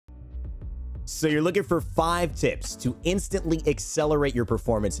So you're looking for 5 tips to instantly accelerate your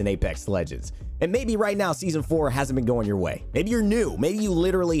performance in Apex Legends. And maybe right now, Season 4 hasn't been going your way. Maybe you're new. Maybe you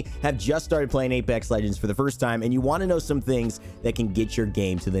literally have just started playing Apex Legends for the first time and you want to know some things that can get your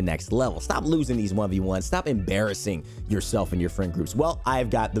game to the next level. Stop losing these 1v1s. Stop embarrassing yourself and your friend groups. Well,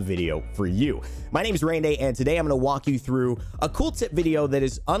 I've got the video for you. My name is Raynday, and today I'm going to walk you through a cool tip video that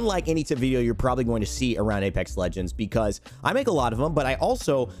is unlike any tip video you're probably going to see around Apex Legends, because I make a lot of them, but I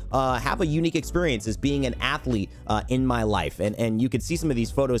also have a unique experience as being an athlete in my life. And you can see some of these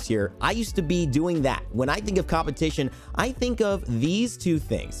photos here. I used to be doing that. When I think of competition, I think of these 2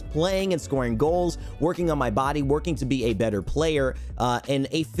 things: playing and scoring goals, working on my body, working to be a better player in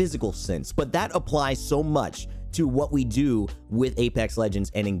a physical sense. But that applies so much to what we do with Apex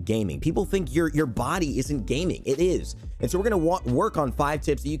Legends and in gaming. People think your body isn't gaming. It is. And so we're going to work on 5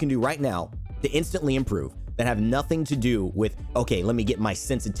 tips that you can do right now to instantly improve, that have nothing to do with, okay, let me get my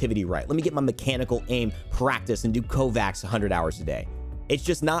sensitivity right. Let me get my mechanical aim practice and do Kovacs 100 hours a day. It's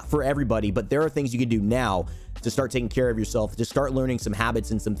just not for everybody, but there are things you can do now to start taking care of yourself, to start learning some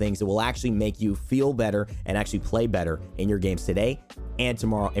habits and some things that will actually make you feel better and actually play better in your games today and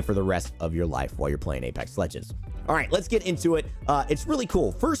tomorrow and for the rest of your life while you're playing Apex Legends. All right, let's get into it. It's really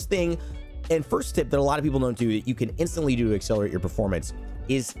cool. First thing and first tip that a lot of people don't do that you can instantly do to accelerate your performance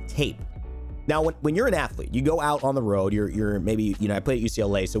is tape. Now, when you're an athlete, you go out on the road, you're maybe, I played at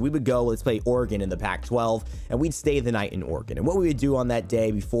UCLA, so we would go, let's play Oregon in the Pac-12, and we'd stay the night in Oregon. And what we would do on that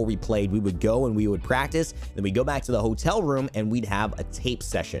day before we played, we would go and we would practice, then we'd go back to the hotel room and we'd have a tape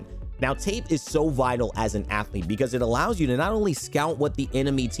session. Now, tape is so vital as an athlete because it allows you to not only scout what the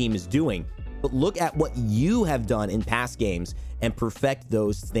enemy team is doing, but look at what you have done in past games and perfect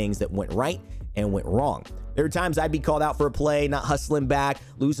those things that went right and went wrong. There are times I'd be called out for a play, not hustling back,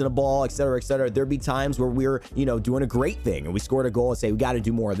 losing a ball, etc., etc. There'd be times where we're, doing a great thing and we scored a goal and say, we got to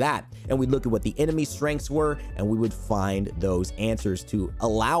do more of that. And we'd look at what the enemy's strengths were and we would find those answers to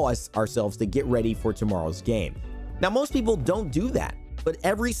allow ourselves to get ready for tomorrow's game. Now, most people don't do that, but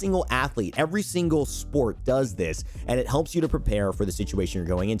every single athlete, every single sport does this, and it helps you to prepare for the situation you're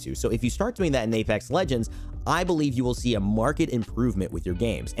going into. So if you start doing that in Apex Legends, I believe you will see a marked improvement with your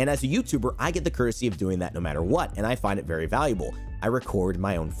games. And as a YouTuber, I get the courtesy of doing that no matter what, and I find it very valuable. I record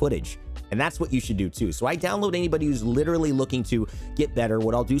my own footage, and that's what you should do too. So I download anybody who's literally looking to get better.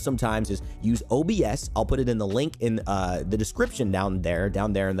 What I'll do sometimes is use OBS. I'll put it in the link in the description down there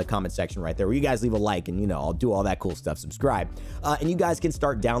in the comment section right there, where you guys leave a like and, I'll do all that cool stuff, subscribe. And you guys can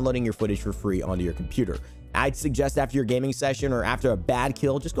start downloading your footage for free onto your computer. I'd suggest after your gaming session or after a bad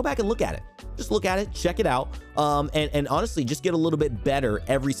kill, just go back and look at it. Just look at it, check it out, and honestly, just get a little bit better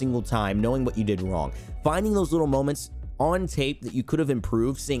every single time, knowing what you did wrong. Finding those little moments on tape that you could have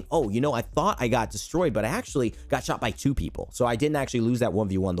improved, saying, oh, I thought I got destroyed, but I actually got shot by 2 people. So I didn't actually lose that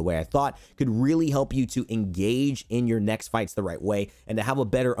 1v1 the way I thought, could really help you to engage in your next fights the right way and to have a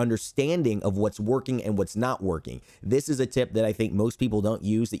better understanding of what's working and what's not working. This is a tip that I think most people don't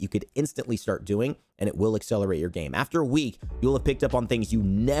use that you could instantly start doing, and it will accelerate your game. After a week, you'll have picked up on things you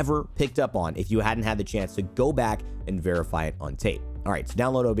never picked up on if you hadn't had the chance to go back and verify it on tape. All right, so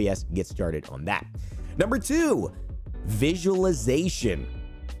download OBS, get started on that. Number 2, visualization.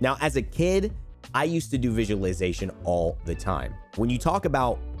 Now, as a kid, I used to do visualization all the time. When you talk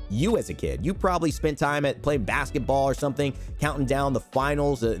about you as a kid, you probably spent time at playing basketball or something, counting down the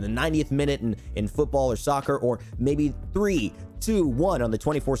finals, the 90th minute in football or soccer, or maybe 3, 2, 1 on the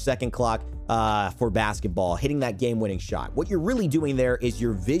 24-second clock for basketball, hitting that game-winning shot. What you're really doing there is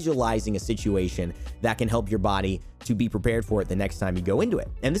you're visualizing a situation that can help your body to be prepared for it the next time you go into it.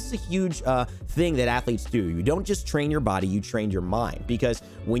 And this is a huge thing that athletes do. You don't just train your body, you train your mind. Because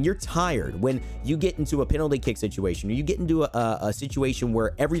when you're tired, when you get into a penalty kick situation, or you get into a situation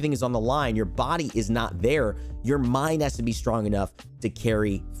where everything is on the line, your body is not there, your mind has to be strong enough to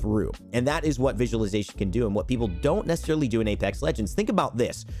carry through. And that is what visualization can do, and what people don't necessarily do in Apex Legends. Think about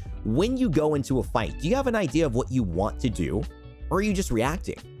this. When you go into a fight, do you have an idea of what you want to do? Or are you just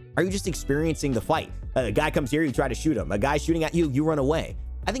reacting? Are you just experiencing the fight? A guy comes here, you try to shoot him. A guy shooting at you, you run away.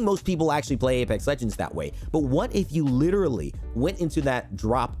 I think most people actually play Apex Legends that way. But what if you literally went into that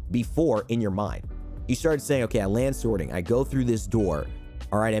drop before in your mind? You started saying, okay, I land sorting. I go through this door.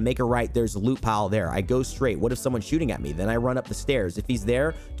 All right, I make a right. There's a loot pile there. I go straight. What if someone's shooting at me? Then I run up the stairs. If he's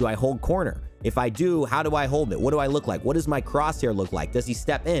there, do I hold corner? If I do, how do I hold it? What do I look like? What does my crosshair look like? Does he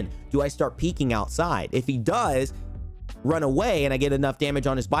step in? Do I start peeking outside? If he does, run away and I get enough damage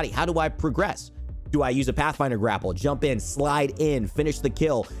on his body, how do I progress? Do I use a Pathfinder grapple, jump in, slide in, finish the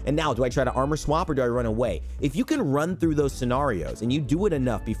kill, and now do I try to armor swap or do I run away? If you can run through those scenarios and you do it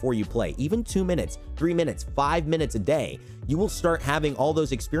enough before you play, even 2 minutes, 3 minutes, 5 minutes a day, you will start having all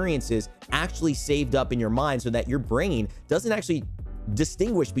those experiences actually saved up in your mind so that your brain doesn't actually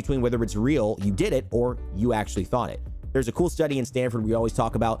distinguish between whether it's real, you did it, or you actually thought it. There's a cool study in Stanford we always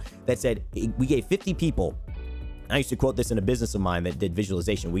talk about that said we gave 50 people, I used to quote this in a business of mine that did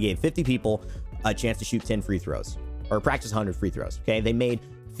visualization. We gave 50 people a chance to shoot 10 free throws or practice 100 free throws. Okay. They made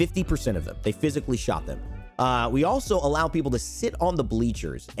 50% of them. They physically shot them. We also allow people to sit on the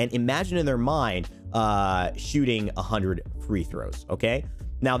bleachers and imagine in their mind shooting 100 free throws. Okay.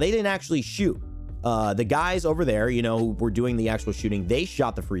 Now they didn't actually shoot. The guys over there, you know, who were doing the actual shooting, they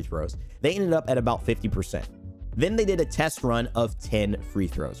shot the free throws. They ended up at about 50%. Then they did a test run of 10 free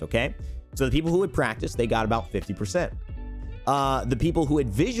throws. Okay. So the people who had practiced, they got about 50%. The people who had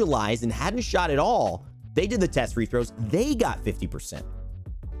visualized and hadn't shot at all, they did the test free throws. They got 50%.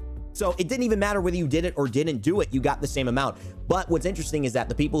 So it didn't even matter whether you did it or didn't do it, you got the same amount. But what's interesting is that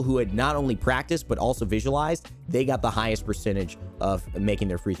the people who had not only practiced, but also visualized, they got the highest percentage of making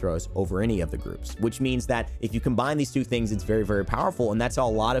their free throws over any of the groups, which means that if you combine these two things, it's very, very powerful. And that's how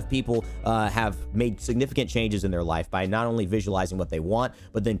a lot of people have made significant changes in their life by not only visualizing what they want,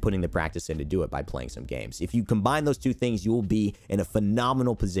 but then putting the practice in to do it by playing some games. If you combine those two things, you will be in a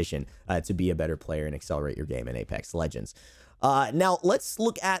phenomenal position to be a better player and accelerate your game in Apex Legends. Now, let's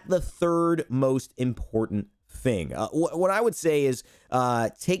look at the third most important thing. What I would say is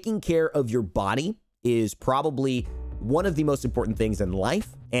taking care of your body is probably one of the most important things in life,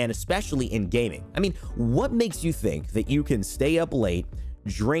 and especially in gaming. I mean, what makes you think that you can stay up late,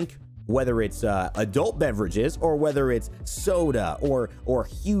 drink, whether it's adult beverages or whether it's soda or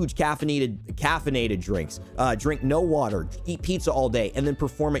huge caffeinated drinks, drink no water, eat pizza all day, and then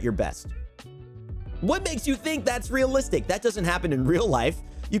perform at your best? What makes you think that's realistic? That doesn't happen in real life.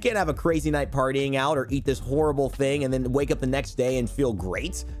 You can't have a crazy night partying out or eat this horrible thing and then wake up the next day and feel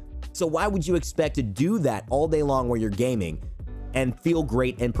great. So why would you expect to do that all day long while you're gaming and feel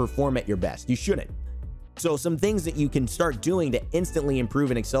great and perform at your best? You shouldn't. So some things that you can start doing to instantly improve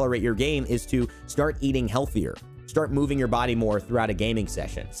and accelerate your game is to start eating healthier. Start moving your body more throughout a gaming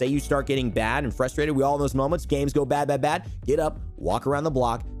session. Say you start getting bad and frustrated. We all in those moments, games go bad. Get up, walk around the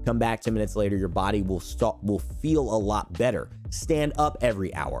block, come back 10 minutes later. Your body will feel a lot better. Stand up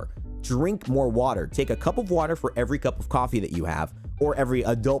every hour. Drink more water. Take a cup of water for every cup of coffee that you have or every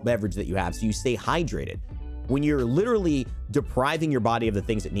adult beverage that you have so you stay hydrated. When you're literally depriving your body of the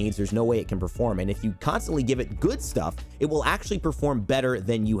things it needs, there's no way it can perform. And if you constantly give it good stuff, it will actually perform better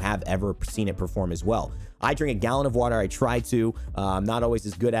than you have ever seen it perform as well. I drink a gallon of water. I try to. I'm not always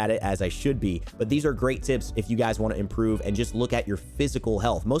as good at it as I should be, but these are great tips if you guys want to improve and just look at your physical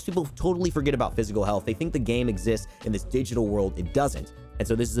health. Most people totally forget about physical health. They think the game exists in this digital world. It doesn't. And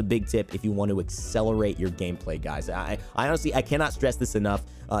so this is a big tip if you want to accelerate your gameplay, guys. I honestly, I cannot stress this enough.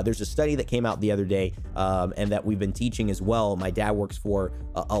 There's a study that came out the other day and that we've been teaching as well. My dad works for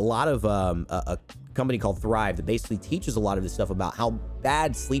a lot of a company called Thrive that basically teaches a lot of this stuff about how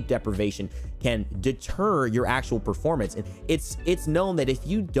bad sleep deprivation can deter your actual performance. And it's known that if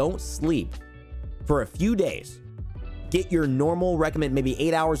you don't sleep for a few days, get your normal recommend maybe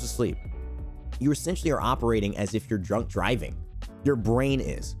 8 hours of sleep, you essentially are operating as if you're drunk driving. Your brain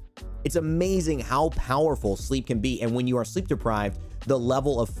is. It's amazing how powerful sleep can be. And when you are sleep deprived, the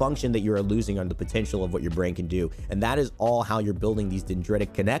level of function that you're losing on the potential of what your brain can do. And that is all how you're building these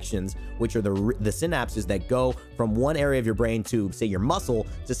dendritic connections, which are the synapses that go from one area of your brain to, say, your muscle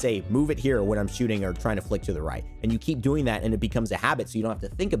to say, move it here when I'm shooting or trying to flick to the right. And you keep doing that and it becomes a habit, so you don't have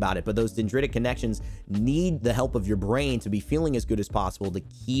to think about it. But those dendritic connections need the help of your brain to be feeling as good as possible to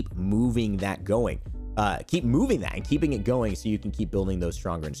keep moving that going. Keep moving that and keeping it going so you can keep building those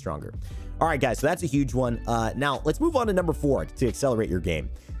stronger and stronger. All right, guys, so that's a huge one. Now let's move on to number 4 to accelerate your game.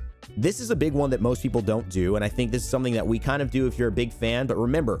 This is a big one that most people don't do, and I think this is something that we kind of do if you're a big fan. But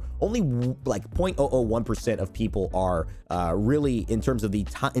remember, only like 0.001% of people are really, in terms of the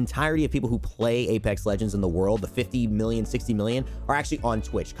entirety of people who play Apex Legends in the world, the 50 million, 60 million, are actually on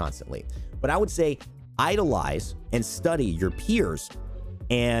Twitch constantly. But I would say idolize and study your peers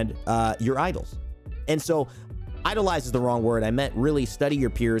and your idols. And so idolize is the wrong word. I meant really study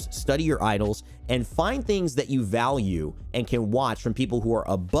your peers, study your idols, and find things that you value and can watch from people who are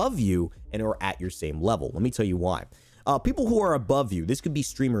above you and are at your same level. Let me tell you why. People who are above you, this could be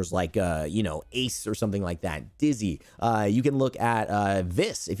streamers like, you know, Ace or something like that, Dizzy. You can look at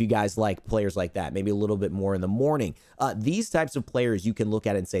Vis if you guys like players like that, maybe a little bit more in the morning. These types of players you can look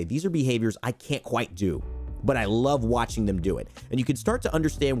at and say, these are behaviors I can't quite do. but I love watching them do it. And you can start to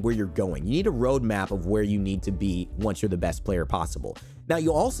understand where you're going. You need a roadmap of where you need to be once you're the best player possible. Now,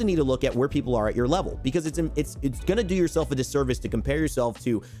 you also need to look at where people are at your level, because it's going to do yourself a disservice to compare yourself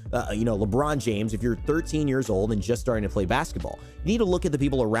to, LeBron James if you're 13 years old and just starting to play basketball. You need to look at the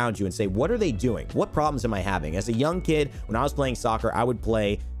people around you and say, what are they doing? What problems am I having? As a young kid, when I was playing soccer, I would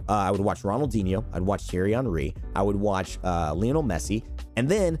watch Ronaldinho, I'd watch Thierry Henry, I would watch Lionel Messi, and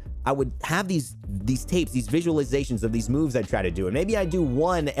then I would have these tapes, these visualizations of these moves I'd try to do. And maybe I'd do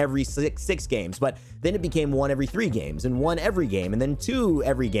one every six games, but then it became one every 3 games, and one every game, and then 2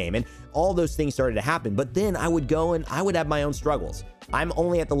 every game. And all those things started to happen. But then I would go and I would have my own struggles. I'm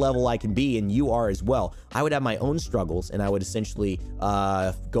only at the level I can be, and you are as well. I would have my own struggles, and I would essentially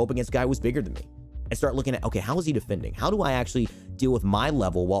go up against a guy who was bigger than me and start looking at, okay, how is he defending? How do I actually deal with my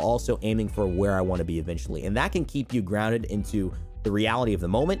level while also aiming for where I want to be eventually? And that can keep you grounded into the reality of the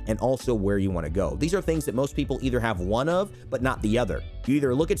moment and also where you want to go. These are things that most people either have one of, but not the other. You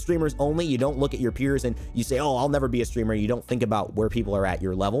either look at streamers only, you don't look at your peers, and you say, oh, I'll never be a streamer. You don't think about where people are at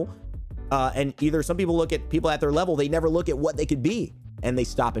your level. And either some people look at people at their level, they never look at what they could be, and they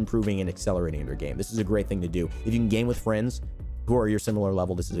stop improving and accelerating their game. This is a great thing to do. If you can game with friends who are your similar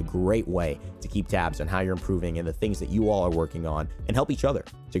level, this is a great way to keep tabs on how you're improving and the things that you all are working on, and help each other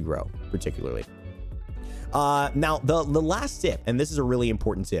to grow, particularly. Now, the last tip, and this is a really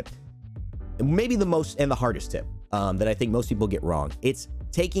important tip, maybe the most and the hardest tip that I think most people get wrong. It's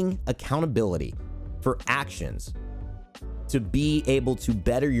taking accountability for actions to be able to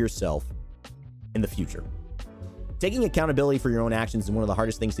better yourself in the future. Taking accountability for your own actions is one of the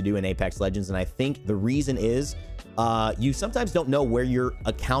hardest things to do in Apex Legends, and I think the reason is you sometimes don't know where your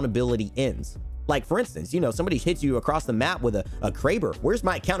accountability ends. Like, for instance, somebody hits you across the map with a Kraber. Where's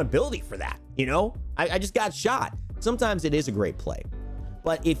my accountability for that? I just got shot. Sometimes it is a great play.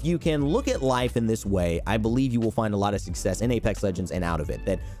 But if you can look at life in this way, I believe you will find a lot of success in Apex Legends and out of it.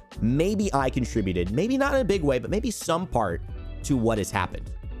 That maybe I contributed, maybe not in a big way, but maybe some part to what has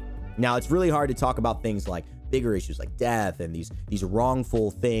happened. Now, it's really hard to talk about things like bigger issues like death and these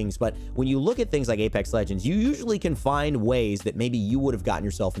wrongful things. But when you look at things like Apex Legends, you usually can find ways that maybe you would have gotten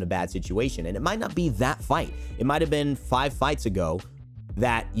yourself in a bad situation. And it might not be that fight. It might have been 5 fights ago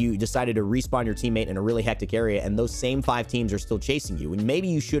that you decided to respawn your teammate in a really hectic area, and those same 5 teams are still chasing you. And maybe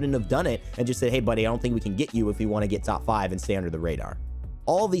you shouldn't have done it and just said, hey, buddy, I don't think we can get you if we want to get top 5 and stay under the radar.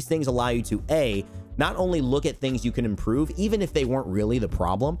 All of these things allow you to, A, not only look at things you can improve, even if they weren't really the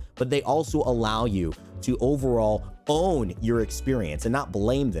problem, but they also allow you to overall own your experience and not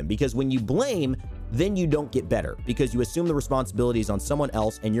blame them. Because when you blame, then you don't get better, because you assume the responsibilities on someone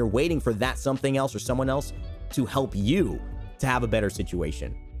else and you're waiting for that something else or someone else to help you to have a better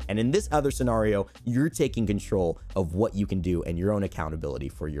situation. And in this other scenario, you're taking control of what you can do and your own accountability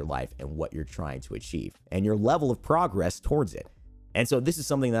for your life and what you're trying to achieve and your level of progress towards it. And so this is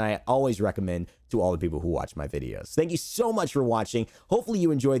something that I always recommend to all the people who watch my videos. Thank you so much for watching. Hopefully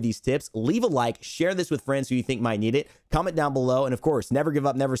you enjoyed these tips. Leave a like, share this with friends who you think might need it. Comment down below. And of course, never give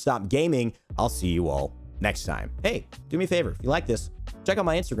up, never stop gaming. I'll see you all next time. Hey, do me a favor. If you like this, check out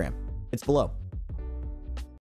my Instagram. It's below.